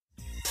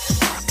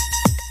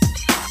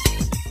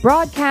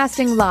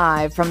Broadcasting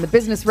live from the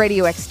Business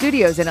Radio X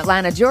studios in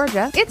Atlanta,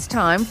 Georgia, it's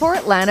time for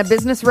Atlanta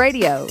Business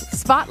Radio,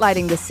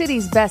 spotlighting the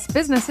city's best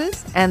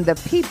businesses and the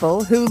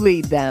people who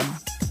lead them.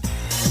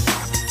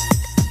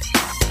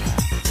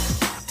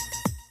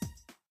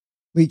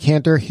 Lee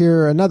Cantor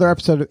here, another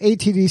episode of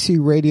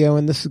ATDC Radio,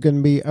 and this is going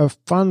to be a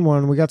fun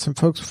one. We got some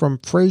folks from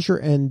Frazier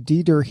and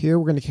Deeter here.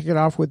 We're going to kick it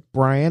off with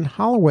Brian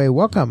Holloway.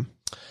 Welcome.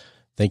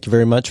 Thank you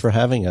very much for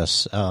having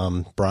us.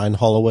 Brian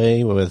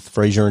Holloway with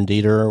Frazier and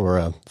Deeter. We're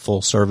a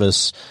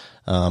full-service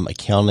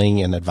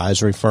accounting and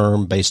advisory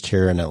firm based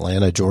here in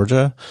Atlanta,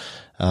 Georgia.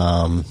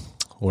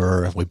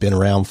 We've been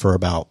around for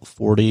about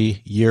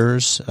 40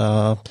 years,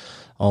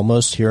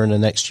 almost here in the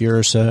next year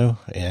or so,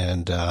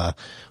 and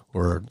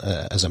we're,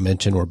 as I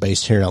mentioned, we're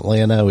based here in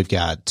Atlanta. We've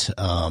got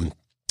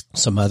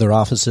some other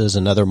offices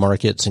in other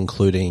markets,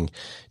 including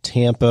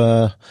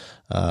Tampa,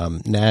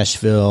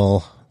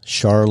 Nashville,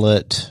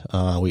 Charlotte.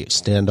 We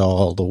extend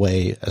all the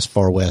way as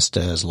far west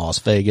as Las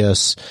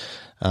Vegas.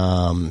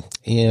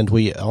 And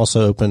we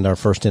also opened our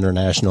first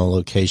international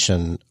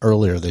location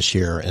earlier this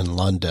year in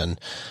London.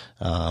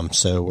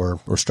 So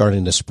we're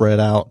starting to spread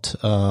out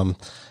a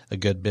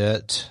good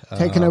bit.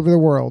 Taking over the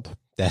world.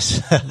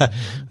 That's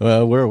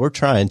well, we're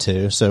trying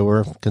to. So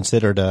we're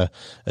considered a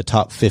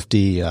top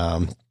 50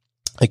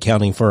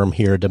 accounting firm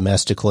here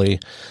domestically,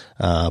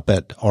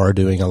 but are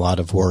doing a lot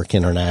of work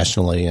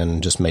internationally,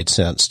 and just made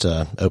sense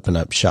to open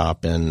up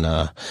shop in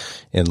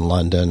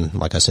London,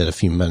 like I said a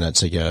few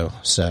minutes ago.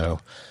 So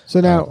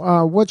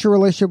now, what's your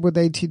relationship with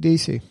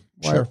ATDC?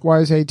 Sure. Why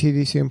is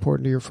ATDC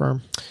important to your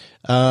firm?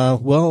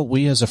 Well,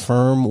 we as a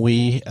firm,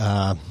 we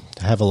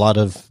have a lot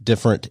of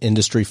different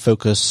industry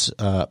focus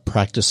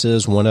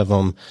practices. One of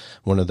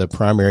the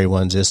primary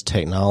ones is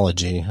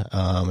technology.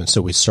 And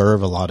so we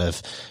serve a lot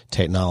of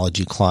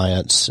technology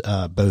clients,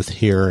 both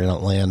here in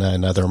Atlanta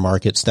and other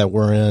markets that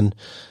we're in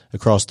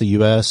across the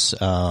U.S.,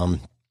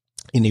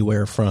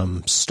 anywhere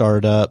from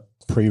startup,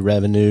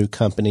 pre-revenue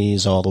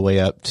companies all the way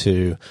up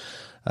to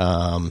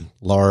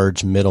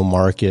large middle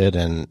market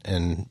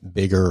and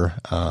bigger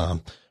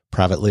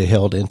privately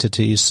held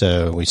entities.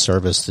 So we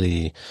service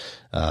the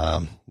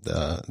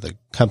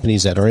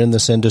companies that are in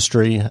this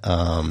industry.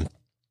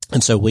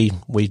 And so we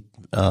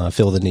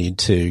feel the need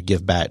to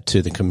give back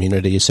to the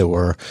community. So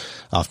we're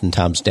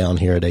oftentimes down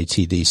here at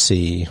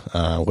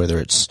ATDC, whether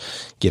it's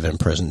giving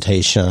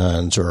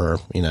presentations or,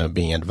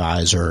 being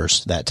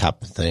advisors, that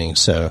type of thing.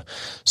 So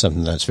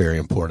something that's very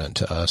important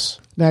to us.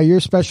 Now, your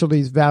specialty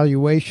is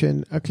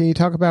valuation. Can you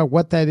talk about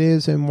what that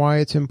is and why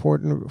it's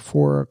important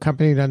for a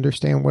company to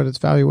understand what its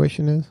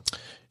valuation is?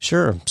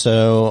 Sure.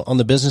 So on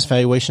the business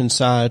valuation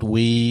side,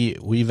 we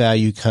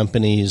value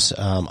companies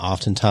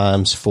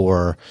oftentimes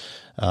for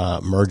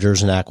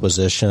mergers and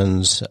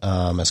acquisitions.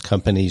 As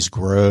companies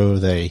grow,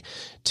 they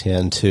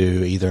tend to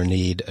either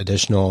need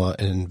additional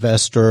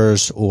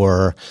investors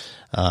or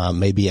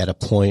maybe at a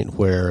point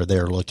where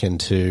they're looking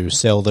to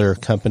sell their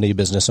company,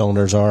 business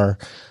owners are.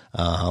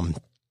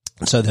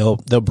 So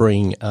they'll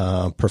bring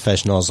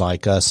professionals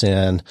like us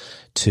in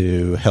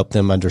to help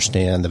them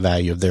understand the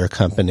value of their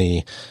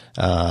company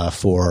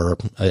for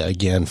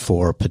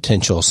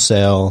potential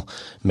sale,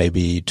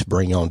 maybe to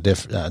bring on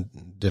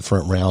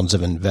different rounds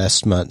of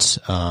investments,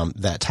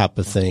 that type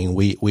of thing.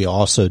 We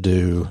also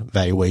do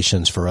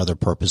valuations for other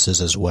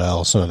purposes as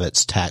well. Some of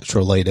it's tax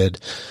related,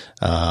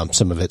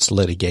 some of it's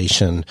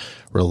litigation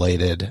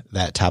related,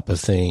 that type of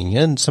thing,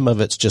 and some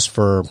of it's just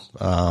for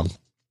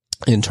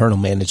internal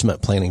management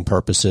planning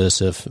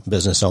purposes. If a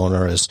business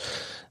owner is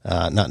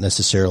not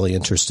necessarily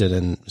interested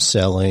in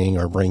selling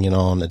or bringing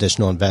on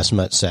additional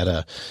investments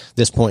at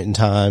this point in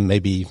time,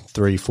 maybe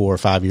 3, 4,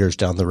 5 years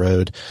down the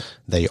road,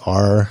 they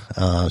are.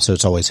 So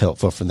it's always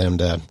helpful for them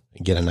to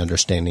get an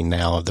understanding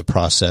now of the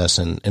process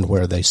and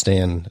where they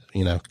stand,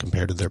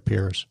 compared to their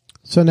peers.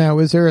 So now,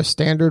 is there a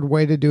standard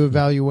way to do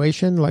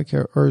evaluation,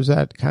 or is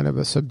that kind of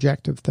a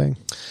subjective thing?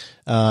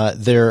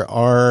 There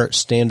are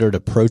standard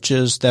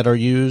approaches that are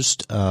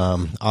used.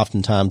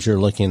 Oftentimes you're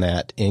looking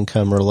at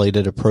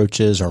income-related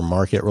approaches or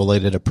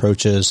market-related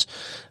approaches,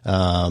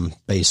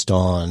 based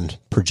on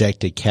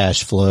projected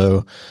cash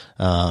flow,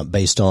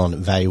 based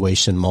on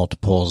valuation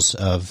multiples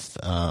of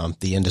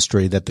the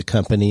industry that the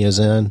company is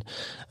in.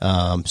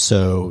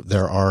 So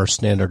there are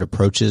standard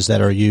approaches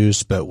that are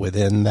used, but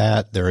within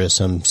that there is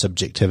some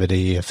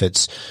subjectivity if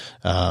it's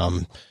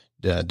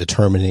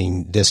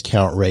determining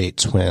discount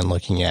rates when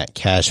looking at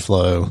cash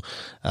flow.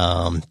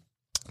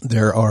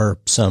 There are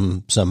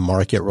some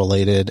market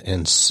related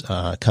and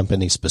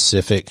company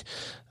specific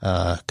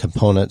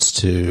components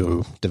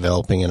to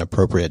developing an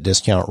appropriate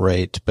discount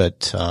rate.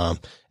 But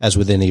as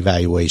with any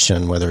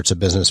valuation, whether it's a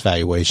business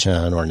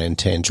valuation or an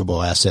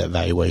intangible asset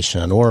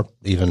valuation or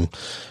even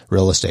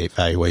real estate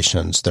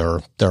valuations,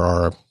 there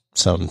are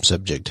some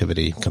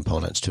subjectivity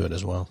components to it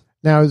as well.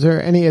 Now, is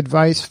there any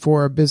advice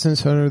for a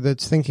business owner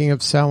that's thinking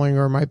of selling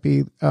or might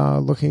be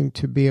looking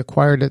to be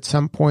acquired at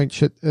some point?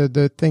 Should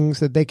the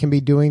things that they can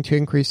be doing to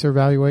increase their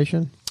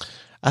valuation?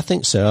 I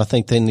think so. I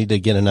think they need to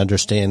get an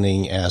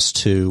understanding as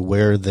to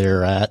where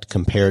they're at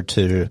compared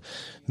to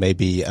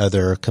maybe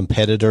other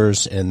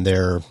competitors in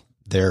their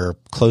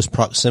close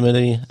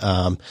proximity,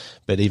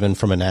 but even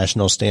from a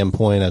national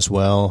standpoint as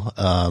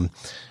well.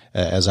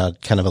 As I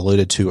kind of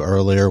alluded to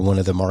earlier, one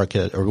of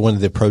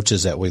the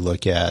approaches that we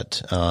look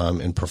at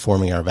in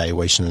performing our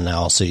valuation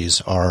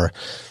analyses are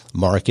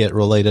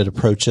market-related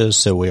approaches.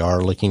 So we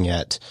are looking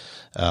at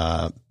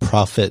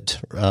profit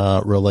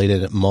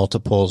related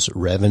multiples,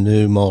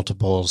 revenue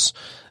multiples,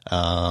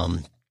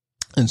 and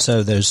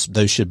so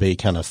those should be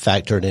kind of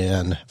factored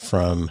in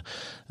from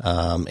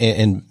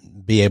and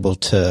be able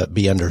to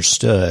be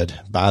understood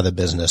by the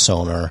business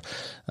owner.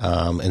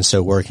 And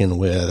so working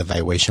with a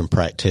valuation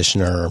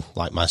practitioner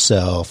like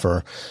myself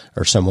or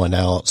someone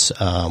else,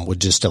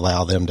 would just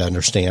allow them to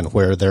understand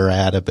where they're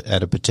at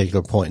a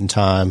particular point in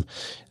time,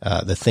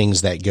 the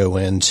things that go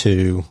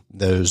into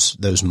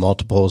those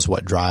multiples,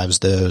 what drives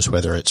those,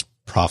 whether it's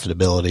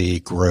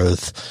profitability,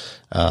 growth,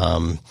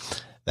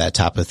 that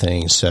type of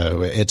thing.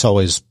 So it's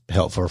always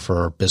helpful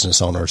for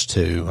business owners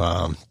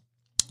to,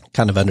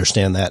 kind of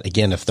understand that,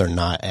 again, if they're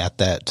not at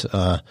that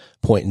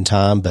point in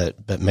time,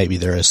 but maybe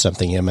there is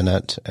something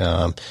imminent,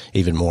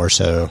 even more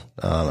so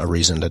a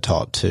reason to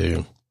talk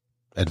to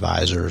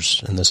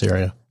advisors in this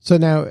area. So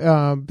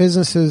now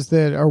businesses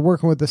that are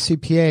working with the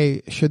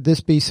CPA, should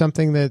this be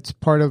something that's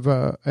part of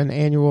an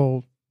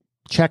annual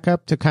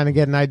checkup to kind of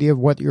get an idea of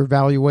what your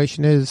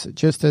valuation is,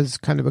 just as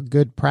kind of a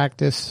good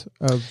practice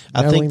of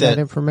knowing that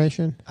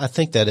information? I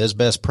think that is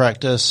best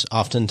practice.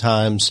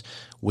 Oftentimes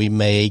we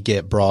may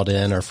get brought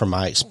in, or from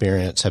my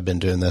experience, have been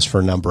doing this for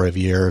a number of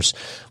years,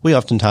 we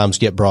oftentimes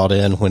get brought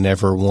in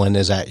whenever one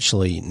is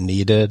actually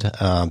needed.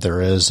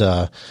 There is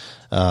a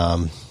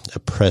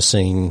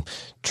pressing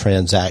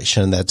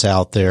transaction that's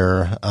out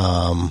there,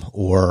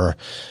 or,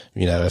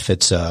 if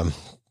it's a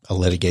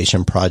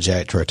litigation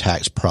project or a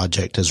tax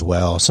project as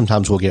well.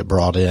 Sometimes we'll get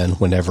brought in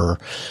whenever,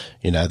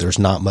 there's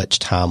not much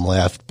time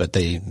left, but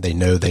they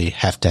know they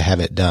have to have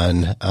it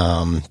done,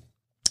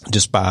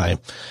 just by,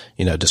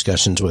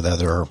 discussions with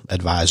other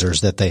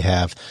advisors that they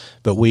have.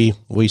 But we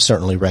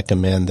certainly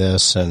recommend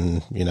this.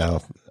 And,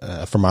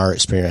 from our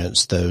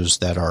experience, those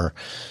that are,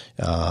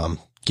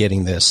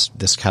 getting this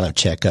kind of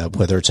checkup,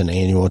 whether it's an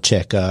annual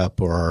checkup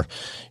or,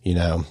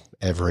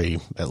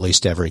 at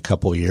least every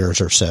couple of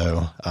years or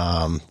so,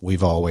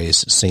 we've always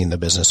seen the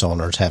business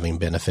owners having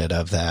benefit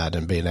of that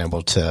and being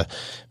able to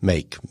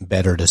make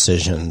better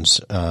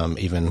decisions,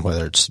 even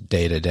whether it's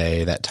day to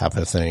day, that type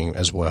of thing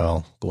as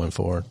well going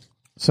forward.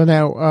 So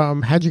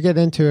now, how'd you get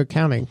into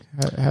accounting?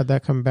 How'd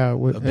that come about?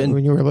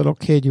 When you were a little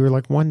kid, you were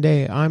like, one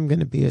day I'm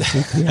going to be a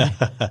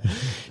CPA.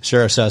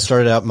 Sure. So I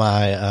started out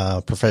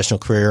my professional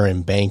career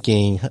in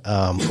banking,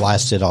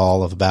 lasted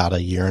all of about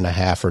a year and a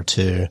half or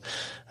two.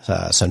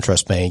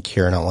 SunTrust Bank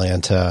here in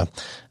Atlanta,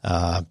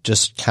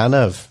 just kind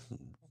of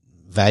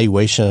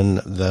valuation,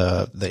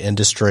 the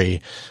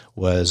industry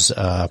was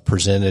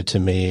presented to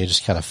me,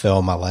 just kind of fell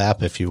in my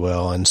lap, if you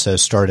will. And so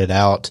started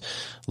out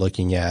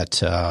looking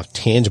at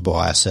tangible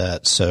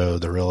assets, so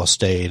the real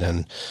estate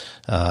and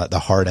the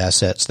hard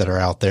assets that are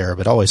out there,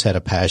 but always had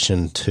a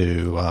passion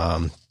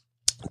to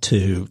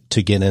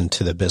get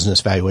into the business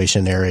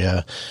valuation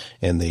area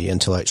and the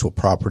intellectual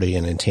property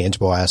and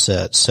intangible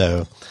assets.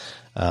 So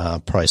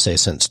probably say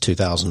since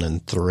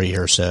 2003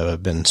 or so,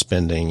 I've been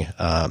spending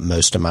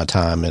most of my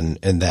time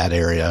in that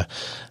area.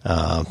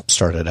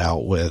 Started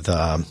out with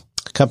a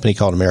company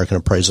called American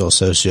Appraisal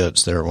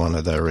Associates. They're one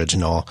of the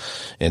original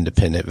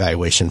independent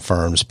valuation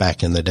firms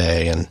back in the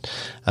day, and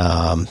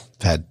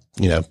had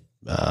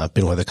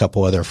been with a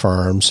couple other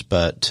firms,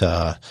 but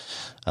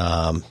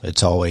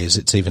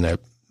it's even a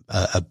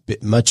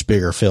much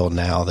bigger field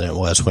now than it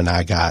was when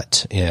I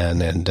got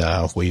in, and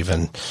we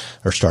even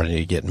are starting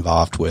to get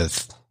involved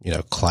with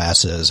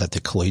classes at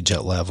the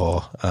collegiate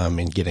level,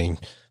 and getting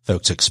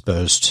folks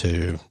exposed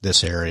to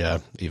this area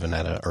even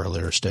at an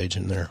earlier stage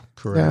in their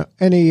career.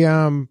 Yeah. Any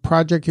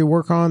project you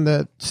work on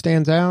that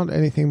stands out?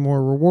 Anything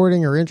more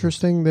rewarding or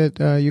interesting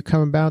that you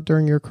come about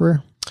during your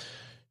career?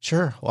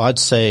 Sure. Well, I'd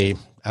say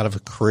out of a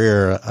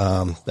career,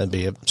 that'd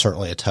be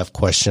certainly a tough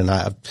question.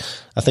 I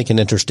think an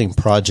interesting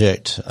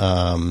project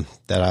that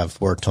I've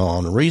worked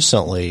on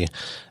recently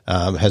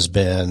has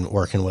been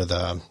working with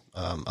a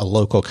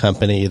local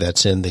company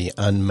that's in the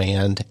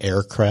unmanned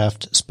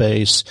aircraft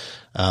space,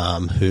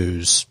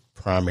 whose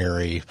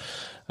primary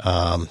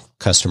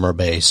customer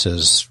base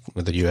is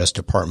with the U.S.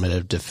 Department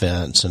of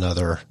Defense and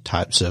other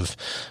types of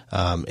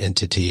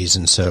entities.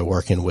 And so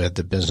working with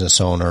the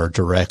business owner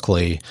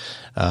directly,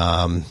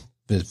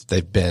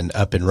 they've been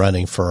up and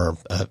running for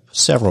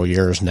several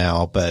years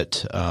now,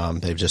 but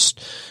they've just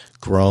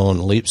grown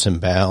leaps and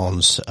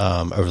bounds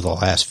over the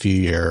last few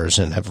years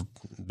and have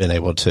been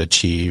able to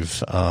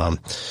achieve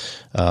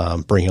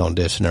bring on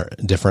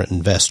different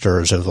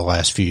investors over the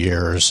last few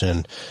years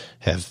and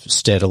have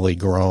steadily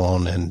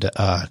grown and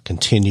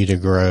continue to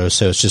grow.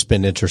 So it's just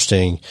been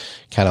interesting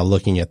kind of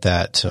looking at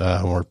that.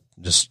 We're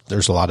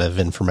there's a lot of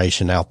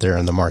information out there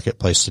in the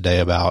marketplace today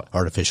about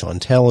artificial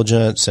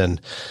intelligence and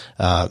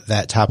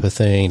that type of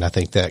thing. I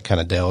think that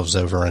kind of delves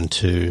over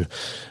into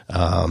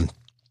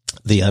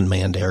the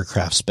unmanned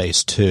aircraft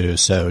space too.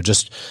 So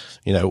just,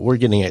 we're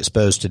getting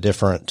exposed to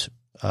different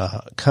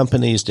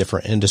companies,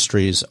 different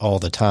industries all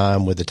the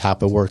time with the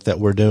type of work that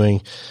we're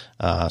doing.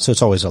 So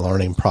it's always a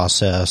learning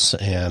process.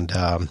 And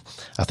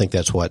I think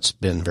that's what's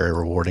been very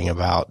rewarding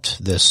about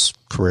this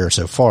career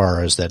so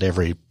far, is that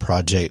every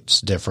project's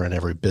different,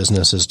 every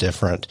business is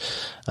different.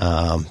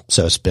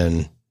 So it's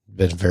been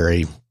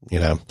very,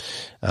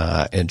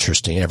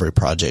 interesting. Every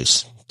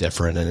project's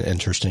different and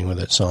interesting with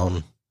its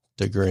own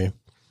degree.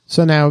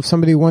 So now if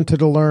somebody wanted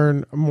to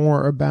learn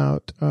more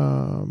about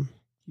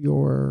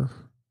your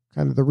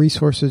kind of the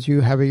resources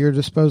you have at your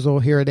disposal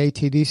here at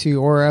ATDC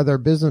or other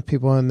business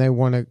people, and they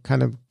want to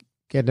kind of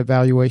get an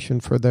evaluation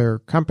for their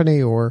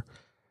company or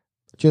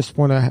just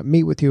want to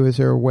meet with you, is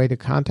there a way to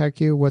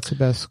contact you? What's the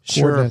best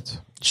coordinates?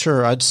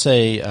 Sure. I'd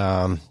say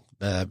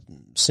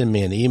send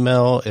me an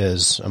email.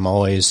 I'm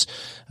always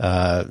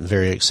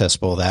very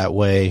accessible that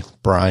way.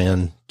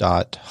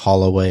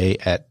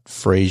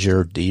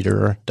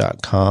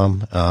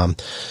 Brian.Holloway@FrazierDieter.com.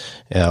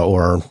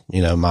 Or,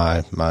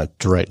 my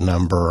direct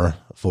number,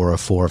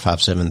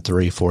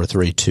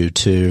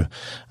 404-573-4322.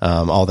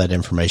 All that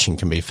information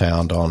can be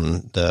found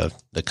on our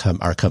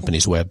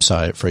company's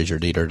website,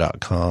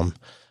 FrazierDieter.com.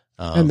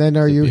 And then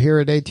are you here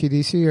at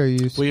ATDC? Are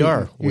you? We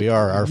are.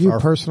 You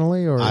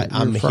personally, or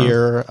I'm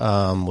here.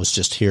 Was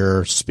just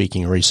here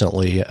speaking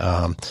recently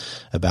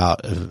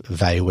about a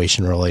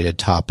valuation related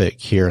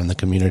topic here in the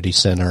community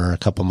center a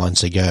couple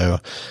months ago.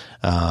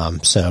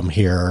 So I'm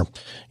here,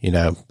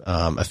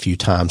 a few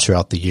times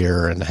throughout the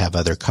year, and have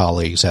other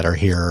colleagues that are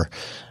here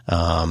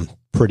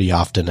pretty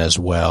often as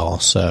well.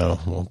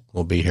 So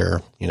we'll be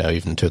here,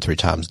 even 2 or 3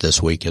 times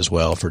this week as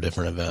well for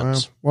different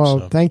events.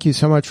 Well, thank you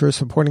so much for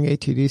supporting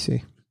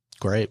ATDC.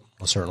 Great.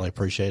 I certainly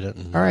appreciate it.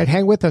 All right,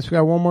 hang with us. We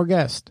got one more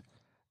guest.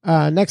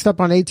 Next up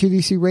on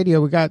ATDC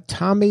Radio, we got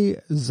Tommy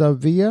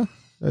Xavier.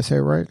 Did I say it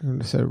right?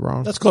 I said it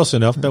wrong. That's close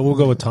enough, but we'll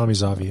go with Tommy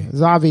Xavier.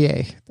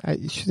 Xavier.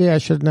 I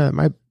should know.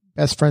 My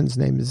best friend's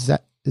name is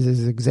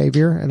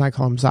Xavier, and I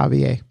call him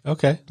Xavier.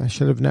 Okay. I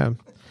should have known.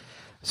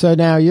 So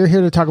now you're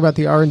here to talk about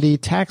the R&D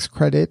tax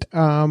credit.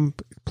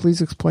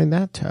 Please explain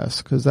that to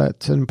us, because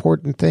that's an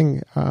important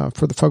thing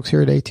for the folks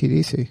here at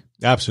ATDC.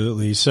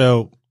 Absolutely.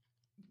 So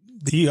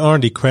the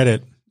R&D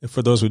credit,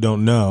 for those who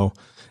don't know,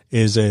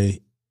 is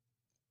a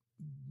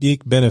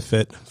big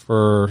benefit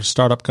for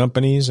startup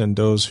companies and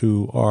those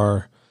who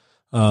are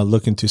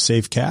looking to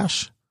save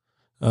cash,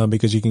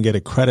 because you can get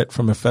a credit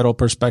from a federal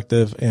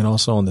perspective and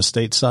also on the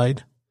state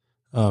side.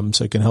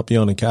 So it can help you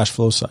on the cash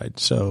flow side.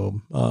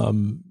 So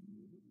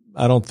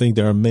I don't think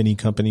there are many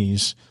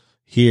companies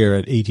here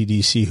at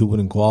ATDC who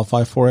wouldn't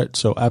qualify for it.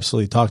 So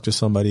absolutely talk to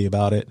somebody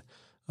about it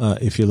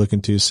if you're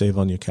looking to save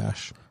on your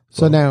cash.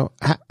 So now,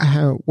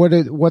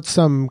 what's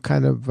some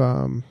kind of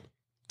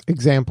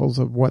examples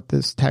of what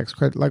this tax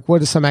credit, like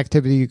what is some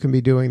activity you can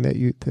be doing that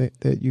you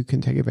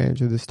can take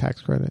advantage of this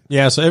tax credit?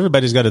 Yeah, so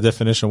everybody's got a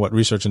definition of what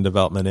research and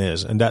development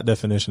is, and that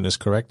definition is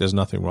correct. There's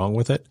nothing wrong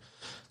with it.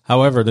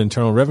 However, the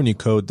Internal Revenue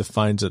Code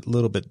defines it a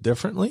little bit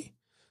differently.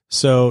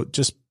 So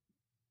just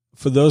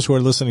for those who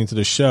are listening to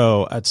the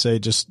show, I'd say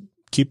just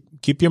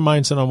keep your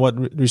mindset on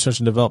what research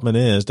and development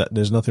is, that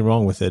there's nothing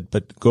wrong with it,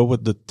 but go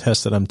with the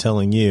test that I'm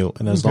telling you.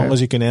 And as long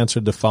as you can answer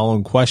the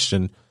following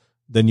question,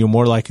 then you're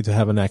more likely to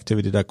have an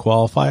activity that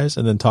qualifies,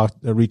 and then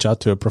reach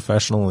out to a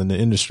professional in the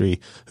industry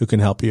who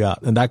can help you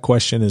out. And that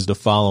question is the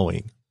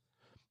following: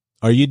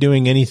 are you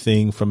doing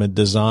anything from a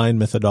design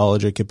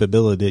methodology or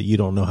capability that you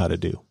don't know how to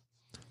do?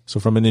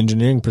 So from an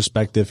engineering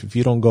perspective, if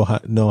you don't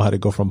know how to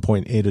go from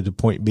point A to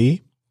point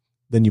B,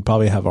 then you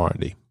probably have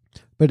R&D.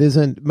 But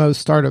isn't most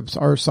startups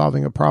are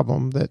solving a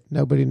problem that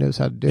nobody knows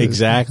how to do?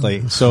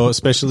 Exactly. So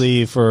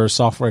especially for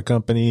software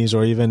companies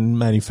or even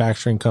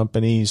manufacturing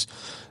companies,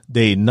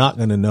 they're not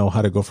going to know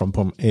how to go from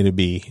point A to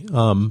B.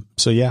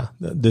 So yeah,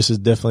 this is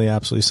definitely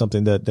absolutely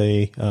something that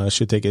they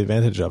should take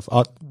advantage of.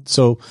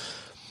 So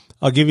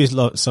I'll give you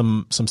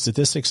some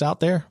statistics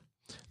out there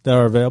that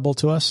are available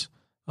to us.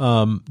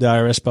 The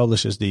IRS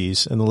publishes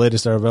these, and the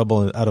latest are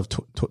available out of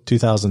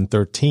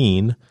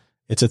 2013.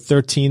 It's a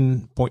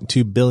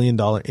 $13.2 billion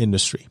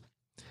industry.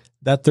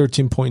 That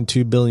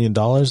 $13.2 billion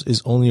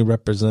is only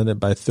represented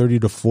by 30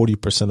 to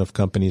 40% of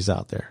companies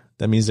out there.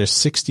 That means there's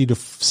 60 to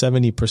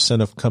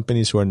 70% of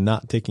companies who are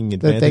not taking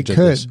advantage of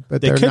this.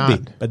 But they're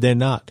not. But they're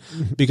not.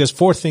 Because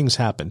 4 things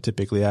happen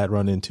typically I'd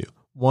run into.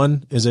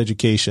 1 is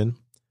education.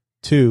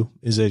 2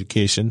 is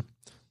education.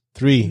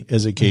 3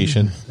 is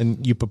education.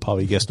 And you could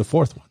probably guess the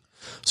 4th one.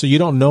 So you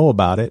don't know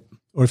about it.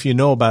 Or if you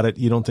know about it,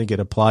 you don't think it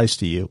applies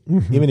to you.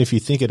 Even if you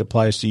think it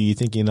applies to you, you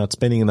think you're not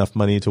spending enough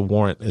money to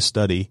warrant a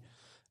study.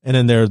 And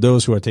then there are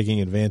those who are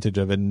taking advantage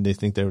of it, and they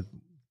think they're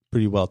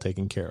pretty well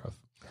taken care of.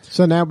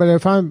 So now, but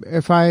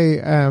if I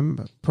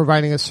am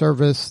providing a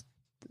service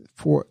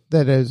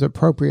that is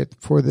appropriate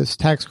for this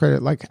tax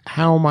credit, like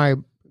how am I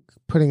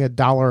putting a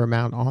dollar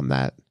amount on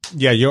that?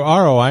 Yeah, your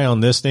ROI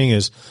on this thing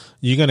is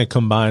you're going to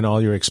combine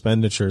all your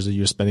expenditures that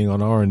you're spending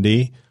on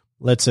R&D.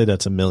 Let's say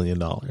that's $1 million.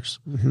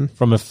 Mm-hmm.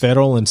 From a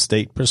federal and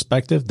state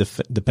perspective,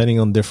 depending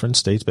on different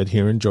states, but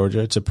here in Georgia,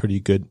 it's a pretty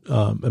good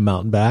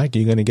amount back.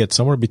 You're going to get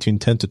somewhere between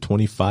 10 to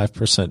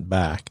 25%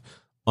 back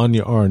on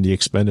your R&D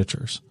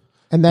expenditures.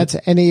 And that's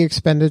any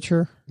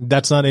expenditure?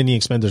 That's not any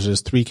expenditure.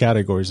 There's 3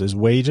 categories. There's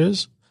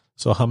wages,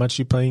 so how much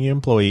you're paying your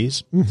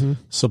employees, mm-hmm.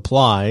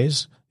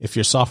 supplies. If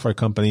you're a software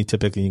company,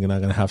 typically you're not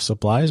going to have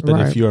supplies, but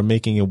if you're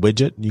making a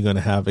widget, you're going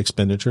to have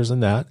expenditures in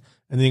that.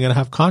 And then you're going to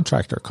have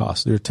contractor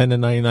costs, your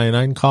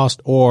 1099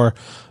 cost, or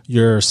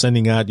you're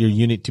sending out your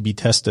unit to be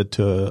tested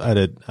at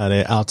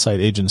an outside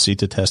agency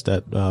to test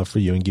that for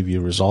you and give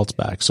you results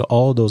back. So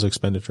all of those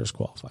expenditures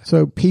qualify.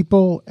 So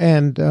people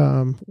and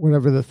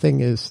whatever the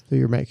thing is that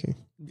you're making.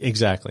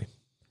 Exactly.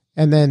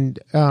 And then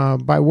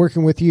by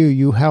working with you,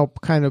 you help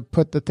kind of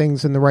put the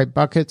things in the right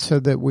bucket so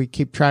that we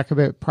keep track of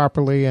it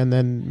properly and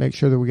then make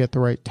sure that we get the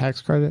right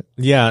tax credit.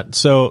 Yeah.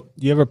 So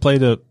you ever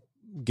played a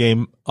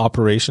game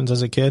Operations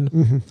as a kid?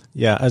 Mm-hmm.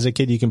 Yeah. As a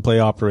kid, you can play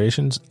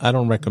Operations. I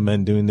don't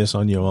recommend doing this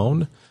on your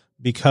own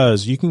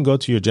because you can go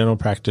to your general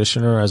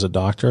practitioner as a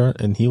doctor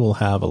and he will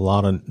have a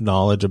lot of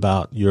knowledge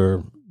about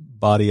your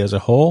body as a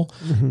whole.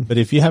 Mm-hmm. But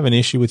if you have an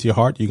issue with your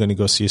heart, you're going to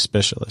go see a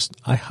specialist.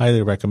 I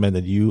highly recommend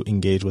that you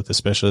engage with a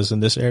specialist in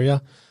this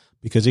area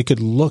because it could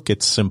look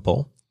it's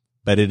simple,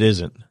 but it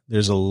isn't.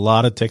 There's a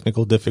lot of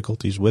technical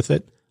difficulties with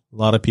it. A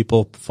lot of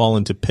people fall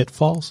into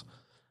pitfalls.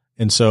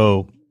 And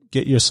so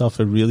get yourself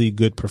a really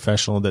good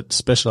professional that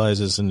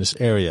specializes in this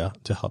area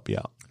to help you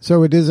out.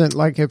 So it isn't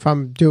like if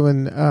I'm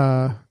doing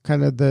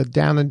kind of the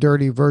down and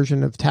dirty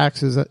version of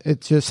taxes,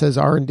 it just says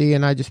R&D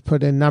and I just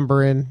put a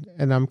number in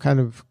and I'm kind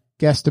of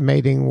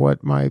guesstimating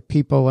what my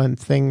people and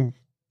thing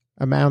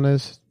amount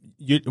is.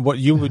 What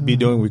you would be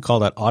doing, we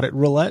call that audit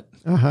roulette.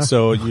 Uh-huh.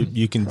 So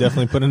you can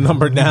definitely put a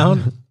number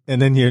down,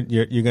 and then you're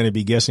going to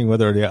be guessing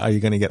whether are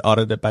you going to get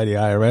audited by the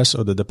IRS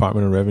or the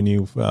Department of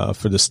Revenue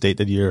for the state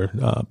that you're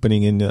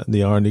putting in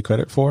the R&D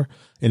credit for.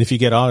 And if you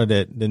get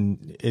audited,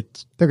 then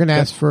they're going to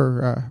ask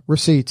for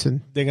receipts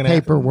and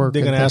paperwork.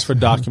 They're going to ask for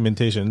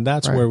documentation.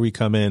 That's where we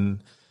come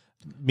in.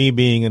 Me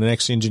being an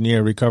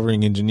ex-engineer,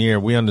 recovering engineer,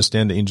 we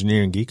understand the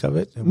engineering geek of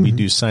it, and mm-hmm. we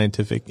do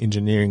scientific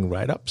engineering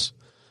write-ups,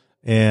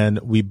 and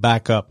we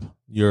back up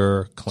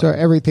your claim. So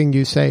everything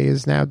you say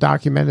is now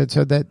documented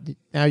so that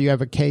now you have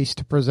a case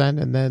to present,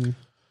 and then...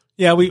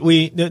 Yeah,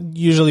 we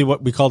usually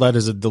what we call that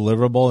is a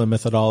deliverable and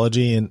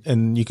methodology,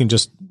 and you can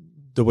just,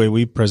 the way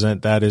we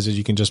present that is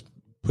you can just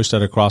push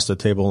that across the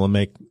table and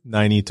make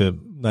 90 to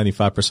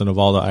 95% of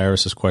all the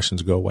IRS's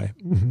questions go away.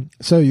 Mm-hmm.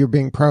 So you're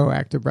being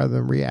proactive rather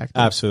than reactive.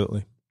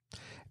 Absolutely.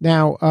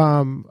 Now,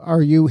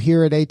 are you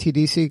here at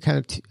ATDC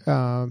kind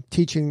of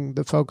teaching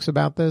the folks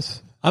about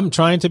this? I'm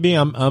trying to be.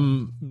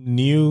 I'm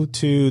new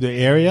to the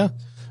area,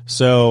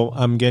 so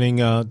I'm getting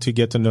to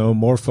get to know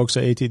more folks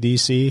at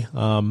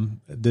ATDC.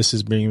 This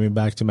is bringing me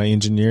back to my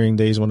engineering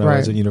days when I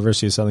was at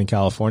University of Southern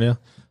California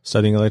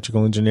studying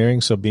electrical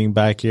engineering. So being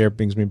back here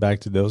brings me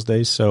back to those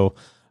days. So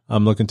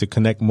I'm looking to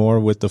connect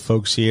more with the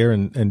folks here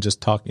and just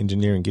talk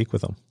engineering geek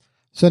with them.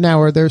 So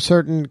now, are there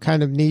certain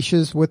kind of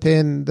niches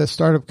within the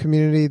startup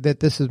community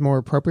that this is more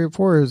appropriate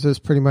for, or is this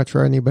pretty much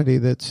for anybody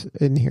that's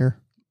in here?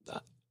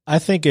 I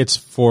think it's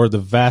for the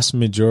vast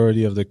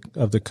majority of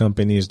the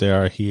companies that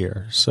are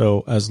here.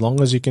 So as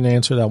long as you can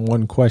answer that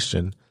one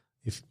question,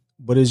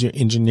 what is your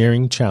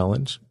engineering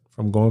challenge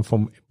from going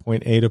from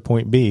point A to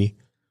point B,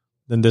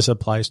 then this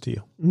applies to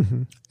you.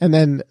 Mm-hmm. And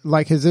then,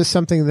 is this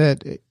something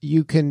that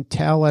you can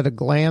tell at a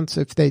glance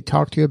if they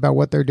talk to you about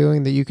what they're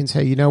doing, that you can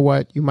say, you know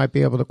what, you might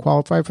be able to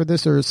qualify for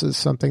this? Or is this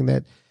something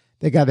that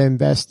they got to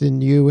invest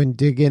in you and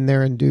dig in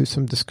there and do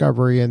some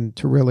discovery and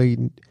to really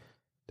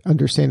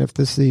understand if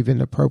this is even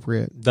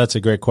appropriate? That's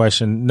a great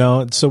question.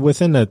 No, so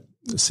within a,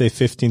 say,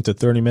 15 to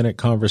 30-minute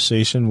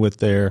conversation with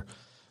their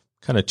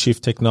kind of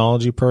chief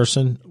technology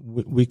person,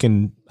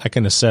 I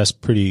can assess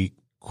pretty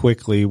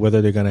quickly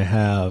whether they're going to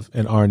have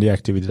an R&D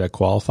activity that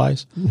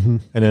qualifies. Mm-hmm.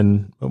 And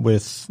then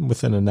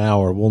within an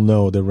hour, we'll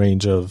know the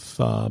range of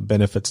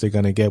benefits they're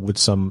going to get with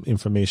some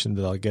information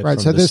that I'll get. Right.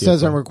 From so the this CFO.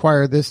 Doesn't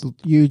require this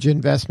huge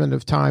investment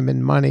of time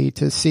and money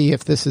to see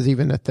if this is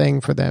even a thing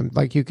for them.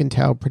 Like you can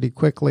tell pretty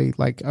quickly,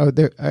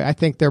 I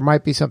think there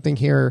might be something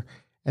here.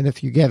 And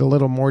if you get a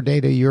little more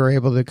data, you're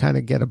able to kind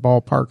of get a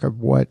ballpark of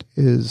what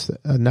is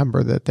a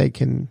number that they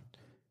can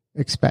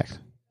expect.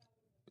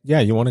 Yeah,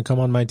 you want to come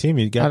on my team?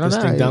 You got this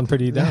thing down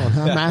pretty down.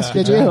 I'm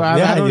asking you.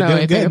 I don't know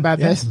anything about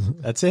this.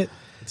 That's it.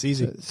 It's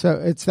easy. So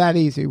it's that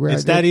easy. Right?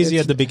 It's that easy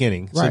at the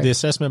beginning. Right. So the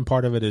assessment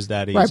part of it is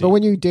that easy. Right, but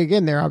when you dig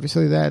in there,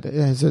 obviously that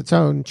has its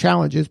own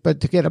challenges. But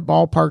to get a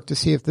ballpark to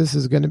see if this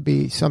is going to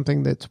be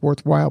something that's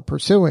worthwhile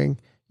pursuing,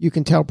 you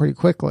can tell pretty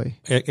quickly.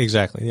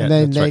 Exactly. Yeah,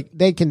 and then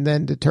they can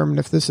then determine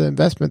if this is an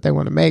investment they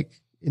want to make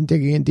in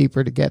digging in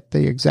deeper to get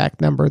the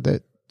exact number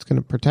that's going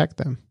to protect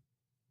them.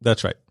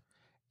 That's right.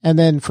 And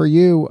then for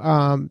you,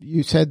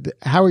 you said,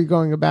 how are you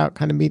going about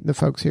kind of meeting the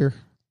folks here?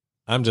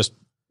 You're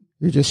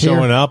just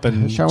showing up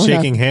and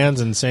shaking hands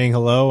and saying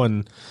hello.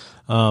 And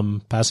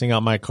passing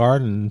out my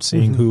card and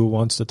seeing who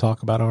wants to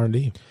talk about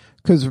R&D.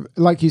 Because,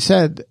 like you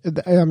said,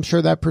 I'm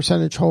sure that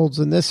percentage holds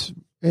in this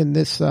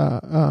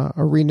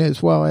arena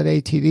as well at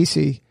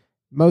ATDC.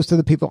 Most of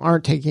the people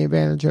aren't taking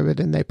advantage of it,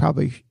 and they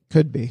probably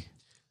could be.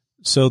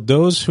 So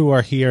those who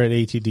are here at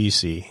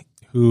ATDC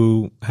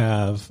who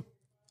have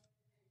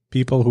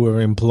people who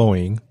are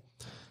employing,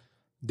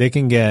 they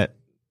can get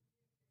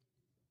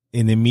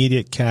an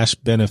immediate cash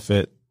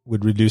benefit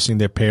with reducing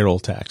their payroll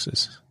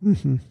taxes.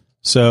 Mm-hmm.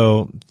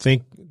 So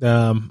think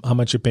how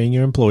much you're paying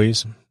your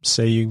employees.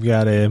 Say you've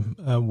got a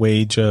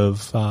wage of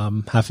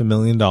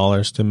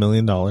 $500,000 to $1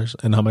 million,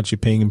 and how much you're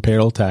paying in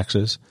payroll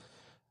taxes.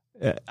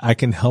 I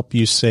can help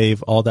you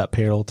save all that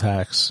payroll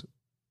tax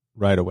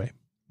right away.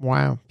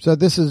 Wow. So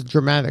this is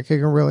dramatic. It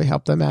can really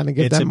help them out and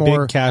get them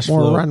more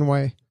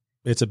runway.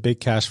 It's a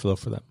big cash flow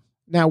for them.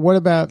 Now, what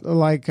about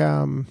like,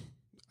 I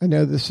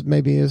know this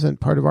maybe isn't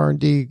part of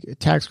R&D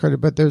tax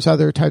credit, but there's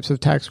other types of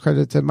tax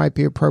credits that might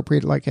be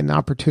appropriate, like an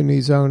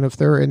opportunity zone. If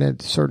they're in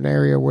a certain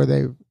area where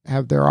they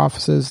have their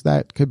offices,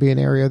 that could be an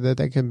area that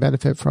they can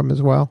benefit from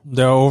as well.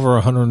 There are over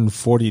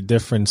 140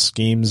 different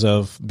schemes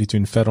of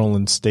between federal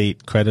and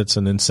state credits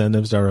and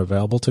incentives that are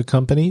available to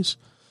companies.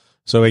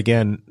 So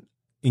again,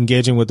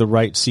 engaging with the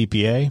right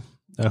CPA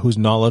who's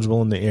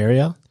knowledgeable in the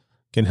area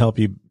can help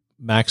you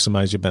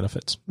maximize your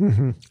benefits.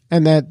 Mm-hmm.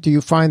 And that, do you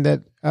find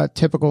that a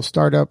typical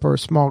startup or a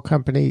small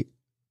company,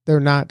 they're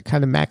not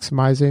kind of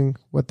maximizing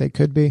what they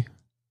could be?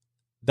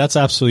 That's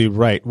absolutely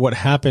right. What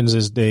happens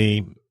is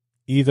they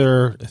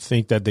either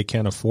think that they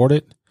can't afford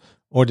it,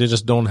 or they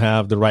just don't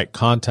have the right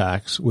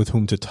contacts with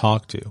whom to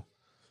talk to.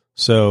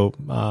 So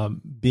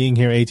being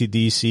here at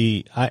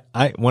ATDC,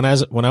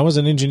 when I was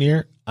an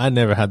engineer, I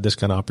never had this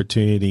kind of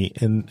opportunity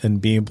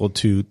and being able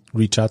to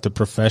reach out to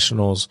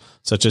professionals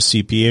such as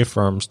CPA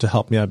firms to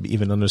help me out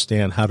even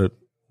understand how to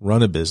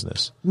run a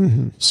business.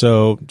 Mm-hmm.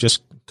 So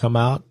just come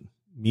out,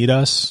 meet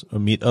us, or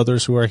meet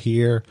others who are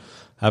here,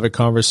 have a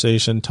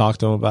conversation, talk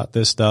to them about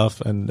this stuff,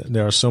 and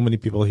there are so many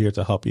people here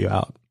to help you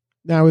out.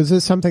 Now, is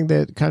this something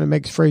that kind of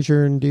makes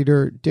Fraser and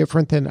Dieter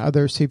different than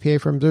other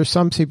CPA firms? There's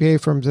some CPA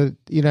firms that,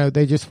 you know,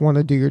 they just want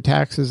to do your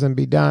taxes and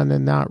be done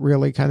and not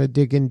really kind of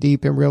dig in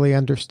deep and really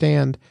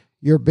understand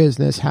your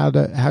business,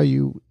 how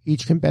you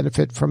each can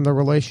benefit from the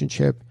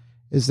relationship.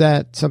 Is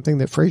that something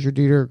that Fraser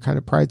Dieter kind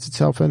of prides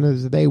itself in,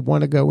 is they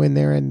want to go in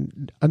there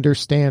and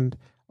understand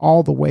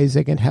all the ways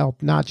they can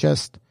help, not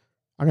just,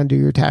 I'm going to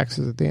do your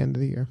taxes at the end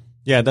of the year?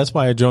 Yeah, that's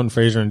why I joined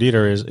Fraser and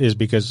Dieter is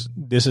because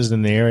this is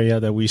in the area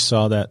that we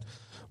saw that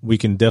we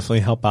can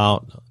definitely help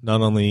out not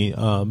only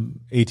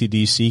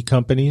ATDC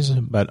companies,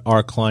 but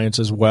our clients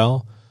as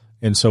well.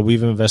 And so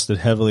we've invested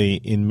heavily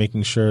in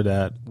making sure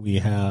that we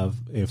have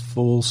a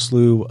full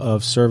slew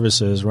of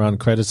services around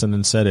credits and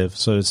incentives.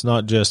 So it's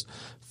not just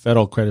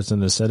federal credits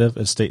and incentive,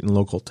 it's state and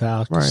local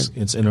tax, right.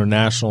 It's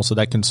international. So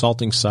that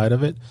consulting side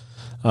of it,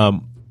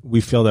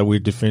 we feel that we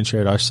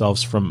differentiate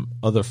ourselves from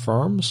other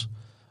firms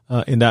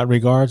in that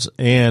regards.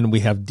 And we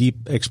have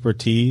deep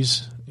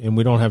expertise. And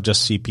we don't have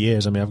just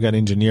CPAs. I mean, I've got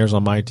engineers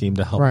on my team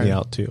to help me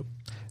out too.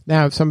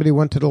 Now, if somebody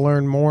wanted to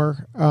learn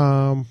more,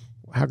 how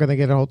can they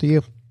get a hold of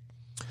you?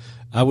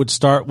 I would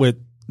start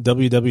with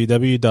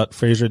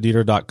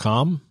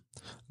www.fraserdieter.com.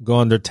 Go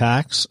under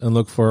tax and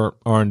look for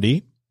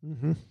R&D.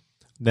 Mm-hmm.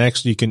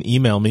 Next, you can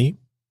email me,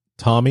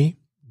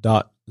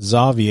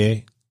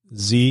 tommy.xavier,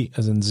 Z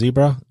as in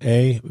zebra,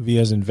 A, V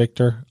as in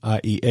Victor,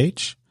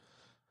 IEH,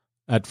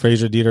 at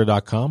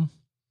fraserdieter.com.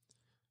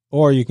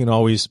 Or you can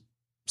always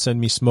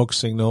send me smoke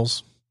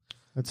signals.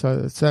 It's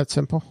that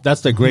simple.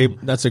 That's the gray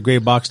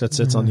box that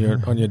sits on your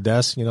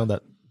desk, you know,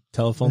 that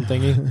telephone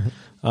thingy.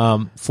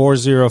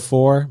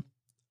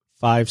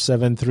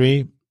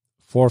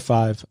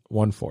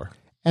 404-573-4514.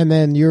 And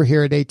then you're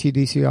here at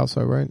ATDC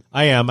also, right?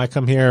 I am. I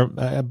come here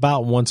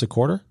about once a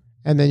quarter.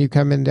 And then you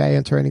come in to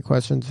answer any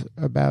questions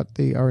about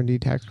the R&D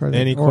tax credit.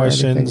 Any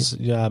questions?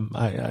 Yeah,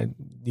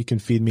 you can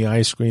feed me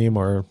ice cream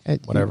or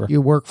whatever.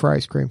 You work for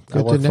ice cream. Good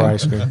I work for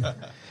ice cream.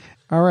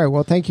 All right.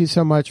 Well, thank you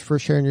so much for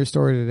sharing your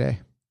story today.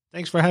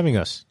 Thanks for having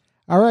us.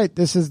 All right.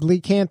 This is Lee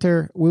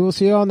Cantor. We will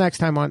see you all next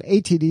time on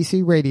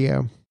ATDC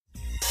Radio.